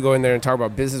used to go in there and talk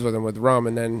about business with him with rum,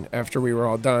 and then after we were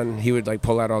all done, he would like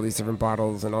pull out all these different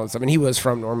bottles and all this stuff. And he was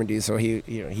from Normandy, so he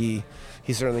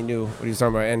certainly knew what he was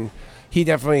talking about, and he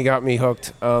definitely got me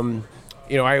hooked.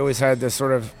 I always had this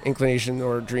sort of inclination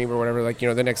or dream or whatever, like,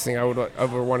 the next thing I would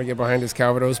ever want to get behind is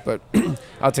Calvados. But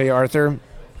I'll tell you, Arthur,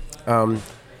 and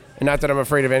not that I'm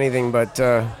afraid of anything, but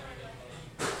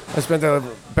I spent the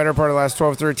better part of the last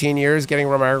 12, 13 years getting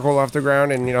Rum Agricole off the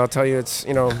ground. And, I'll tell you, it's,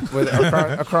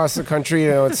 across the country,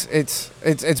 it's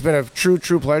been a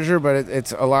true pleasure, but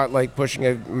it's a lot like pushing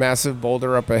a massive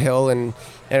boulder up a hill. And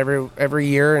every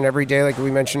year and every day, like we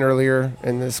mentioned earlier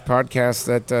in this podcast,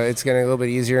 that it's getting a little bit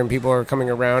easier and people are coming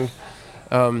around.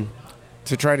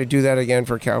 to try to do that again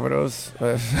for Calvados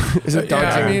is a daunting,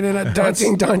 Yeah, I mean, and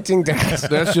daunting task.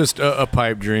 that's just a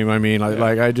pipe dream. I mean,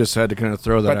 like I just had to kind of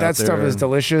throw that. But out that stuff there. is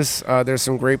delicious. There's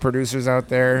some great producers out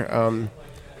there.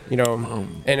 You know,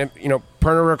 and if, you know,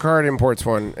 Pernod Ricard imports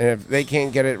one, and if they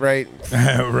can't get it right,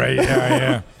 Right.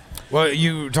 Yeah. Well,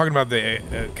 you were talking about the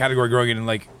category growing and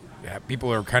like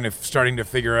people are kind of starting to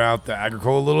figure out the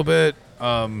agricole a little bit.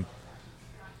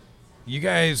 You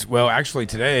guys, well, actually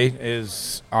today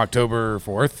is October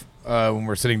 4th when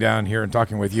we're sitting down here and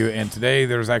talking with you, and today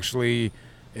there's actually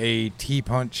a Tea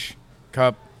Punch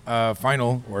Cup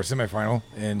final or semifinal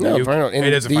in No, the UK. final. In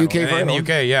It is a the final. UK In final. the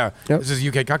UK, yeah. Yep. This is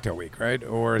UK Cocktail Week, right?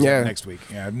 Or is Yeah. it next week?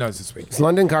 Yeah, no, it's this week. it's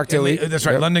London Cocktail Week. That's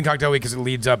right, Yep. London Cocktail Week because it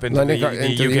leads up into London the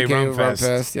into UK, the Rum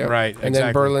Fest. yeah. Right, And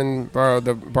then Berlin,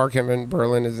 the Barcamp in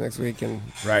Berlin is next week, and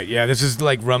Right, yeah, this is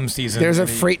like rum season. there's a in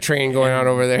the- freight train going on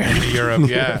over there. in Europe,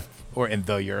 yeah, or in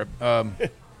the Europe.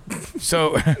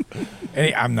 So,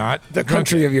 I'm not The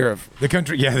country of Europe. the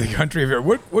country. Yeah, the country of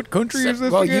Europe. What country is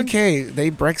this Well, again? UK, they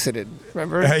Brexited.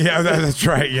 Remember? Yeah, that's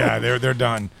right. Yeah, they're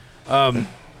done.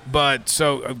 But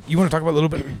so you want to talk about a little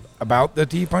bit about the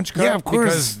Tea Punch Cup? Yeah, of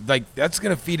course. Because like that's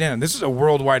gonna feed in. This is a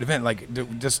worldwide event. Like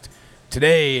just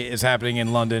today is happening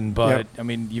in London, but Yep. I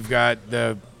mean you've got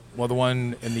the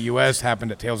one in the U.S.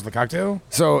 happened at Tales of the Cocktail.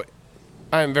 So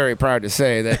I'm very proud to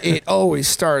say that it always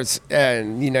starts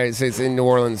in the United States, in New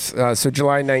Orleans. So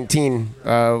July 19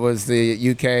 was the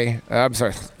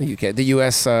the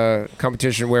U.S.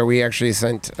 Competition where we actually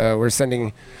we're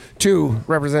sending 2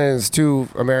 representatives, 2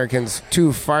 Americans,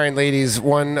 2 fine ladies,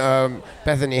 one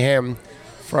Bethany Ham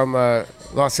from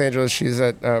Los Angeles. She's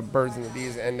at Birds and the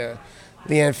Bees, and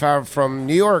Leanne Favre from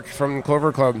New York, from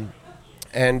Clover Club.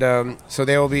 And so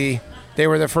they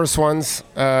were the first ones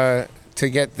to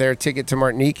get their ticket to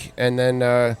Martinique, and then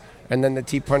the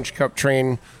Tea Punch Cup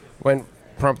train went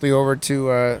promptly over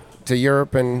to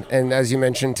Europe, and as you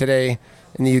mentioned today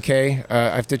in the UK,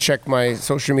 I have to check my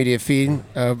social media feed,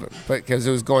 because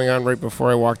it was going on right before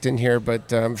I walked in here,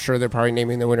 but I'm sure they're probably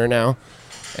naming the winner now.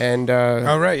 And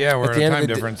Oh right, yeah, we're at at the a end of time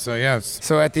the difference, so yes.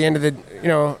 so at the end of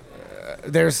the,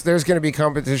 there's going to be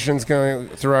competitions going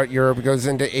throughout Europe. It goes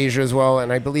into Asia as well,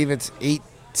 and I believe it's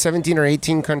 17 or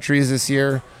 18 countries this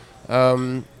year,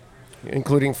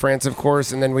 including France, of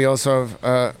course. And then we also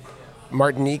have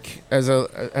Martinique as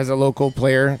a local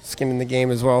player, skin in the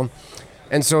game as well.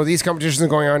 And so these competitions are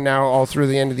going on now all through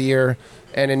the end of the year.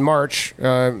 And in March,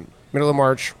 middle of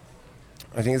March,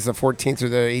 I think it's the 14th or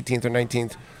the 18th or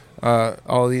 19th,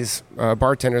 all these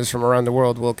bartenders from around the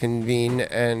world will convene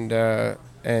and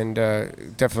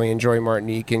definitely enjoy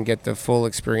Martinique and get the full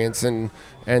experience and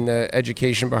the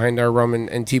education behind our rum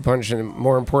and tea punch. And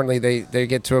more importantly, they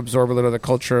get to absorb a little of the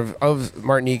culture of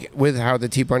Martinique with how the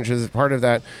tea punch is part of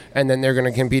that. And then they're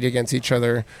going to compete against each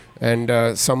other.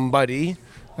 And somebody,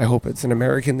 I hope it's an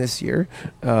American this year,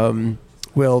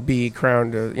 will be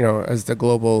crowned, as the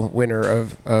global winner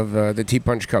of the Tea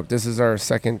Punch Cup. This is our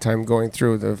second time going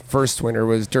through. The first winner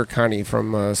was Dirk Hani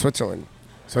from Switzerland.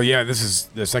 So yeah, this is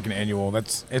the second annual.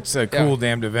 It's a cool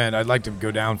damned event. I'd like to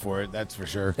go down for it. That's for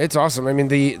sure. It's awesome. I mean,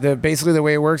 the basically the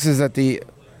way it works is that the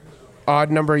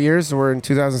odd number of years, we're in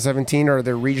 2017, are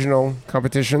the regional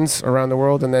competitions around the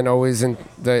world, and then always in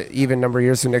the even number of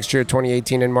years. So next year,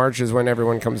 2018 in March, is when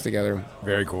everyone comes together.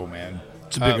 Very cool, man.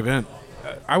 It's a big event.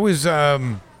 I was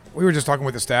we were just talking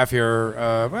with the staff here.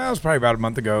 It was probably about a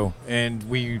month ago, and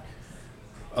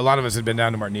a lot of us had been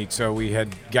down to Martinique, so we had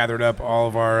gathered up all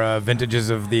of our vintages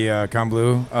of the Camp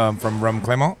Bleu from Rum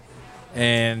Clément.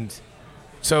 And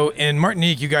so in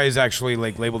Martinique, you guys actually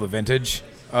like label the vintage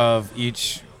of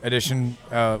each edition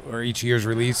or each year's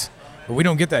release, but we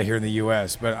don't get that here in the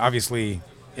U.S. But obviously,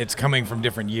 it's coming from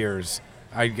different years.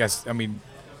 I guess, I mean,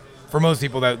 for most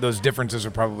people, those differences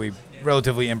are probably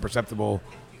relatively imperceptible.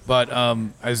 But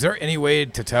is there any way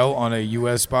to tell on a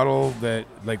U.S. bottle that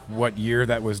like what year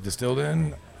that was distilled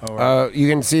in? Or You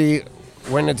can see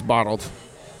when it's bottled.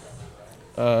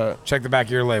 check the back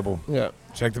of your label. Yeah.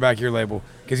 Check the back of your label.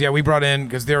 Because, yeah, we brought in,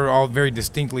 because they're all very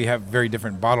distinctly have very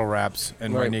different bottle wraps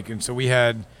in Right. Martinique. And so we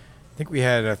had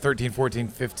a 13, 14,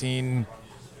 15,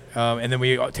 and then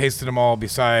we tasted them all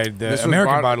beside the This was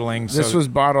American bottling. This so was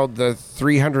bottled the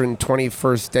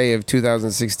 321st day of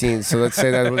 2016. So let's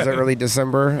say that was early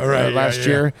December Right, last yeah.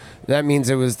 year. That means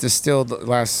it was distilled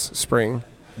last spring.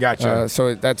 Gotcha.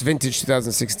 So that's vintage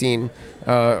 2016.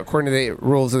 According to the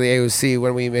rules of the AOC,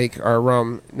 when we make our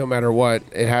rum, no matter what,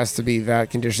 it has to be vat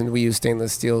conditioned. We use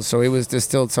stainless steel. So it was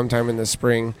distilled sometime in the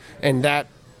spring. And that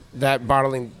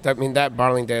bottling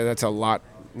day, that's a lot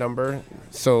number.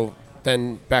 So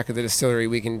then back at the distillery,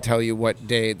 we can tell you what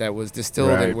day that was distilled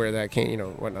Right. and where that came,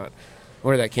 whatnot.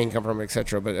 where that cane come from,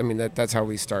 etc. But I mean, that's how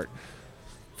we start.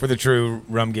 For the true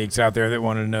rum geeks out there that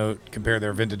want to compare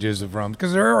their vintages of rum,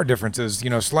 because there are differences,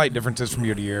 slight differences from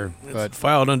year to year. But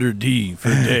Filed under D for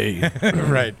day.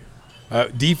 right,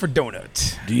 D for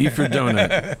donut. D for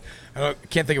donut. I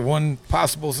can't think of one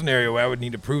possible scenario where I would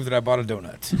need to prove that I bought a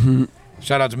donut.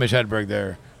 Shout out to Mitch Hedberg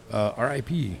there,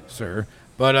 R.I.P. sir.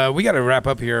 But we got to wrap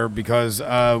up here because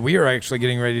we are actually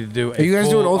getting ready to do. Are you guys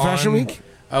doing Old Fashioned Week?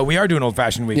 We are doing Old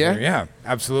Fashioned Week. Yeah? Here. Yeah,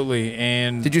 absolutely.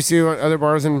 And did you see other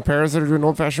bars in Paris that are doing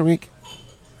Old Fashioned Week?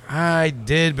 I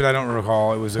did, but I don't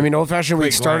recall. It was. Old Fashioned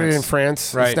Week started in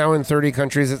France. Right. It's now in 30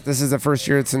 countries. This is the first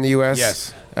year it's in the U.S.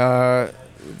 Yes.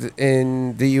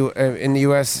 In the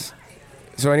U.S.,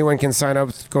 so anyone can sign up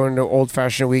going to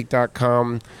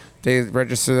oldfashionedweek.com. They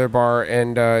register their bar,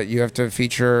 and you have to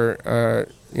feature,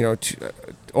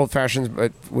 old fashions,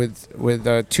 but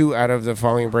with 2 out of the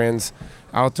following brands: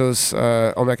 Altos,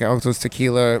 Olmeca Altos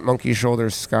Tequila, Monkey Shoulder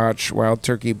Scotch, Wild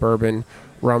Turkey Bourbon,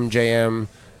 Rum JM,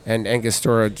 and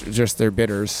Angostura, just their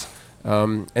bitters.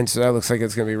 And so that looks like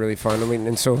it's going to be really fun.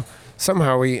 And so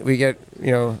somehow we get,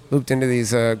 looped into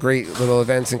these great little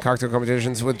events and cocktail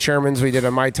competitions. With Chairman's, we did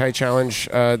a Mai Tai challenge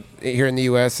here in the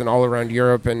U.S. and all around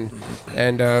Europe. And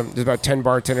there's about 10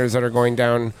 bartenders that are going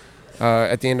down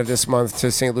at the end of this month to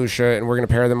St. Lucia, and we're going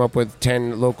to pair them up with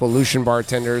 10 local Lucian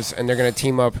bartenders, and they're going to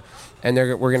team up, and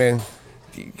we're going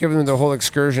to give them the whole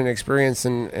excursion experience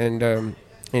and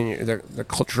the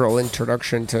cultural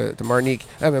introduction to Martinique.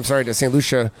 To St.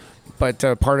 Lucia. But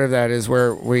part of that is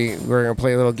where we're going to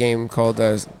play a little game called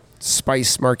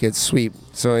Spice Market Sweep.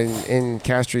 So in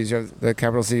Castries, you have the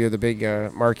capital city of the big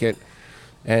market,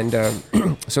 and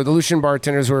so the Lucian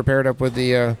bartenders who are paired up with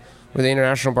the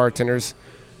international bartenders,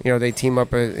 they team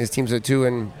up as teams of 2,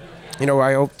 and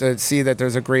I hope to see that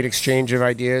there's a great exchange of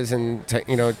ideas and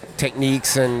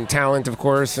techniques and talent, of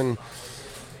course, and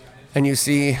you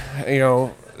see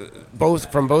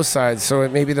both from both sides. So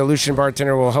maybe the Lucian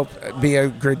bartender will help be a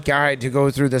good guide to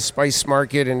go through the spice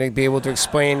market and be able to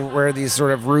explain where these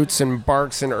sort of roots and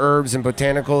barks and herbs and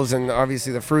botanicals and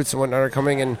obviously the fruits and whatnot are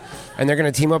coming, and they're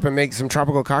going to team up and make some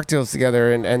tropical cocktails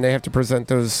together, and they have to present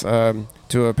those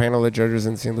to a panel of judges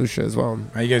in St. Lucia as well.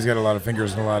 You guys got a lot of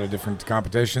fingers in a lot of different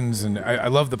competitions, and I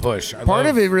love the push. Part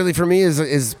of it really for me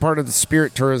is part of the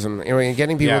spirit tourism,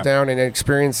 getting people down and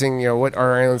experiencing what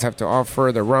our islands have to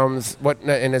offer, the rums,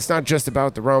 and it's not just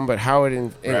about the rum, but how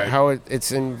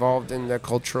it's involved in the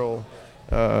cultural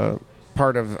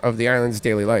part of the island's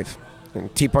daily life.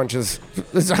 And tea punches,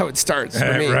 this is how it starts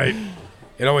for me. Right.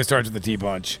 It always starts with the tea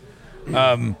punch.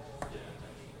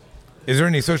 Is there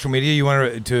any social media you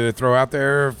want to throw out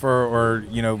there or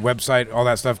website, all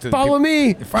that stuff? Follow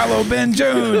me. Follow Ben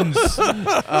Jones.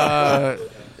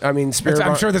 I'm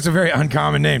sure that's a very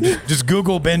uncommon name. Just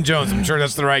Google Ben Jones. I'm sure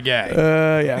that's the right guy.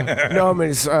 Yeah. No,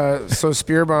 so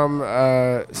Spearbaum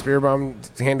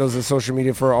handles the social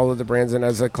media for all of the brands, and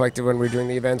as a collective when we're doing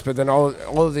the events. But then all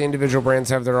of the individual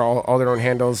brands have all their own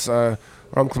handles.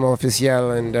 Rum Clément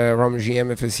Officiel and Rum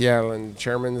GM Officiel and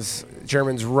Chairman's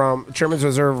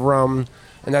Reserve Rum,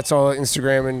 and that's all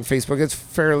Instagram and Facebook. It's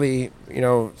fairly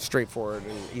straightforward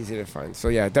and easy to find. So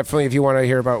yeah, definitely if you want to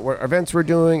hear about what events we're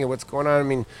doing and what's going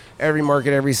on. Every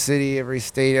market, every city, every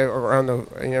state around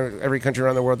every country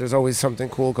around the world, there's always something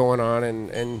cool going on,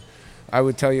 and I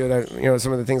would tell you that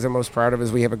some of the things I'm most proud of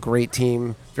is we have a great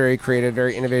team, very creative,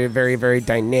 very innovative, very, very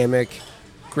dynamic,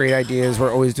 great ideas.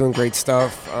 We're always doing great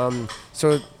stuff.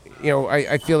 So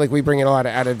I feel like we bring in a lot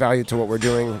of added value to what we're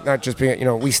doing. Not just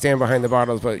being, we stand behind the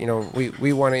bottles, but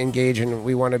we want to engage, and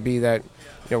we want to be that.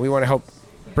 We want to help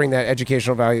bring that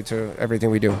educational value to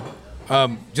everything we do.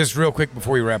 Just real quick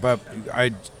before we wrap up,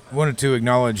 I wanted to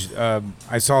acknowledge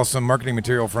I saw some marketing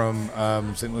material from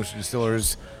St. Lucia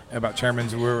Distillers about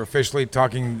Chairman's. We're officially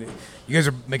talking. You guys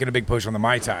are making a big push on the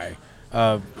Mai Tai,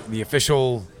 the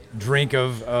official drink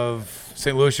of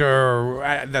St. Lucia,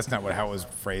 or that's not how it was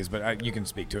phrased, but you can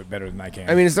speak to it better than I can.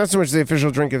 It's not so much the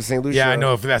official drink of St. Lucia. Yeah, I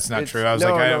know if that's not true. I was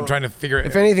I'm trying to figure it.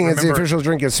 If anything, it's the official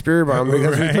drink of Spearbaum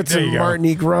because we put some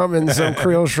Martinique rum and some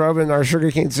Creole shrub and our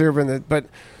sugarcane syrup in it.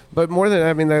 But more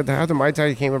than that, how the Mai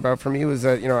Tai came about for me was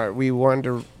that we wanted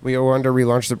to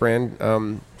relaunch the brand,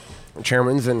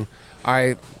 Chairman's, and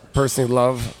I personally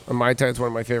love a Mai Tai. It's one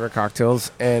of my favorite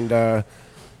cocktails, and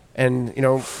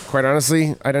quite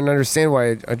honestly, I didn't understand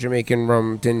why a Jamaican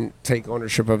rum didn't take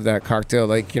ownership of that cocktail.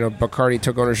 Bacardi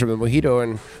took ownership of the mojito,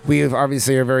 and we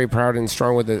obviously are very proud and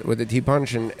strong with the tea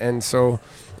punch, and so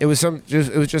it was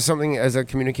just something as a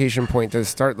communication point to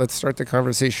start. Let's start the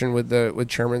conversation with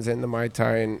Chairman's and the Mai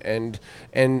Tai, and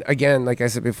again, like I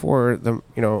said before,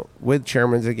 with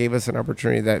Chairman's, it gave us an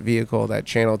opportunity, that vehicle, that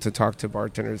channel, to talk to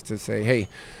bartenders to say, hey,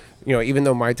 even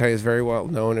though Mai Tai is very well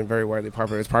known and very widely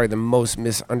popular, it's probably the most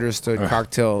misunderstood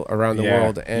cocktail around the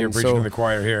world. And you're preaching to the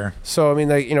choir here. So I mean,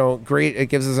 great. It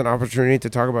gives us an opportunity to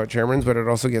talk about Chairman's, but it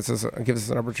also gives us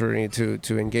an opportunity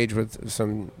to engage with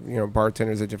some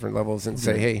bartenders at different levels and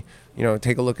say, hey,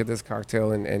 take a look at this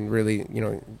cocktail and really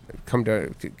come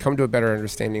to a better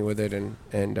understanding with it.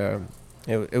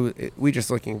 We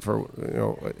just looking for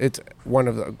it's one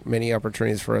of the many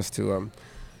opportunities for us to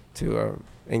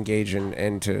engage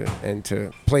and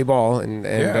to play ball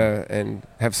and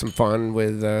have some fun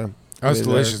with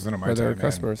delicious in with our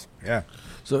customers. Yeah.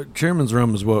 So Chairman's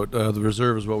Rum is what the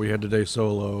reserve is what we had today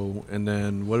solo, and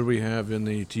then what did we have in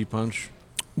the tea punch?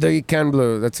 The Can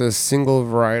Bleu. That's a single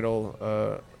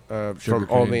varietal from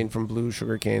Almaine from blue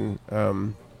sugarcane,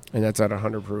 and that's at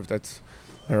 100 proof. That's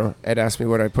I don't know. Ed asked me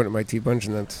what I put in my tea punch,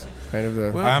 and that's kind of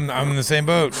the. Well, I'm in the same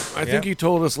boat. I think he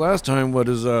told us last time what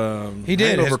his he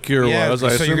did hangover cure was.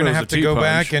 So you're gonna have to go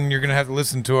back and you're gonna have to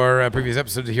listen to our previous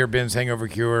episode to hear Ben's hangover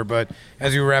cure. But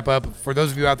as we wrap up, for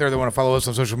those of you out there that want to follow us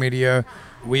on social media,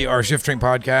 we are Shift Drink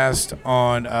Podcast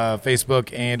on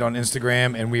Facebook and on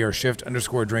Instagram, and we are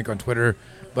Shift_Drink on Twitter.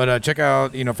 But check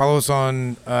out, follow us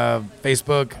on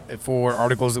Facebook for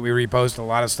articles that we repost. A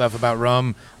lot of stuff about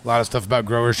rum, a lot of stuff about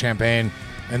growers champagne,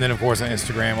 and then of course on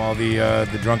Instagram all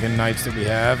the drunken nights that we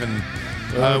have. And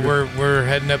we're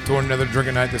heading up toward another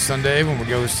drunken night this Sunday when we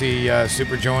go see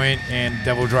Super Joint and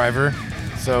Devil Driver.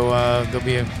 So there'll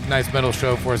be a nice metal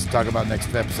show for us to talk about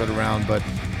next episode around. But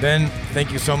Ben,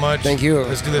 thank you so much. Thank you.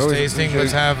 Let's do this tasting.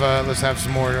 Let's have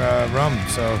some more rum.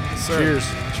 So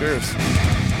cheers.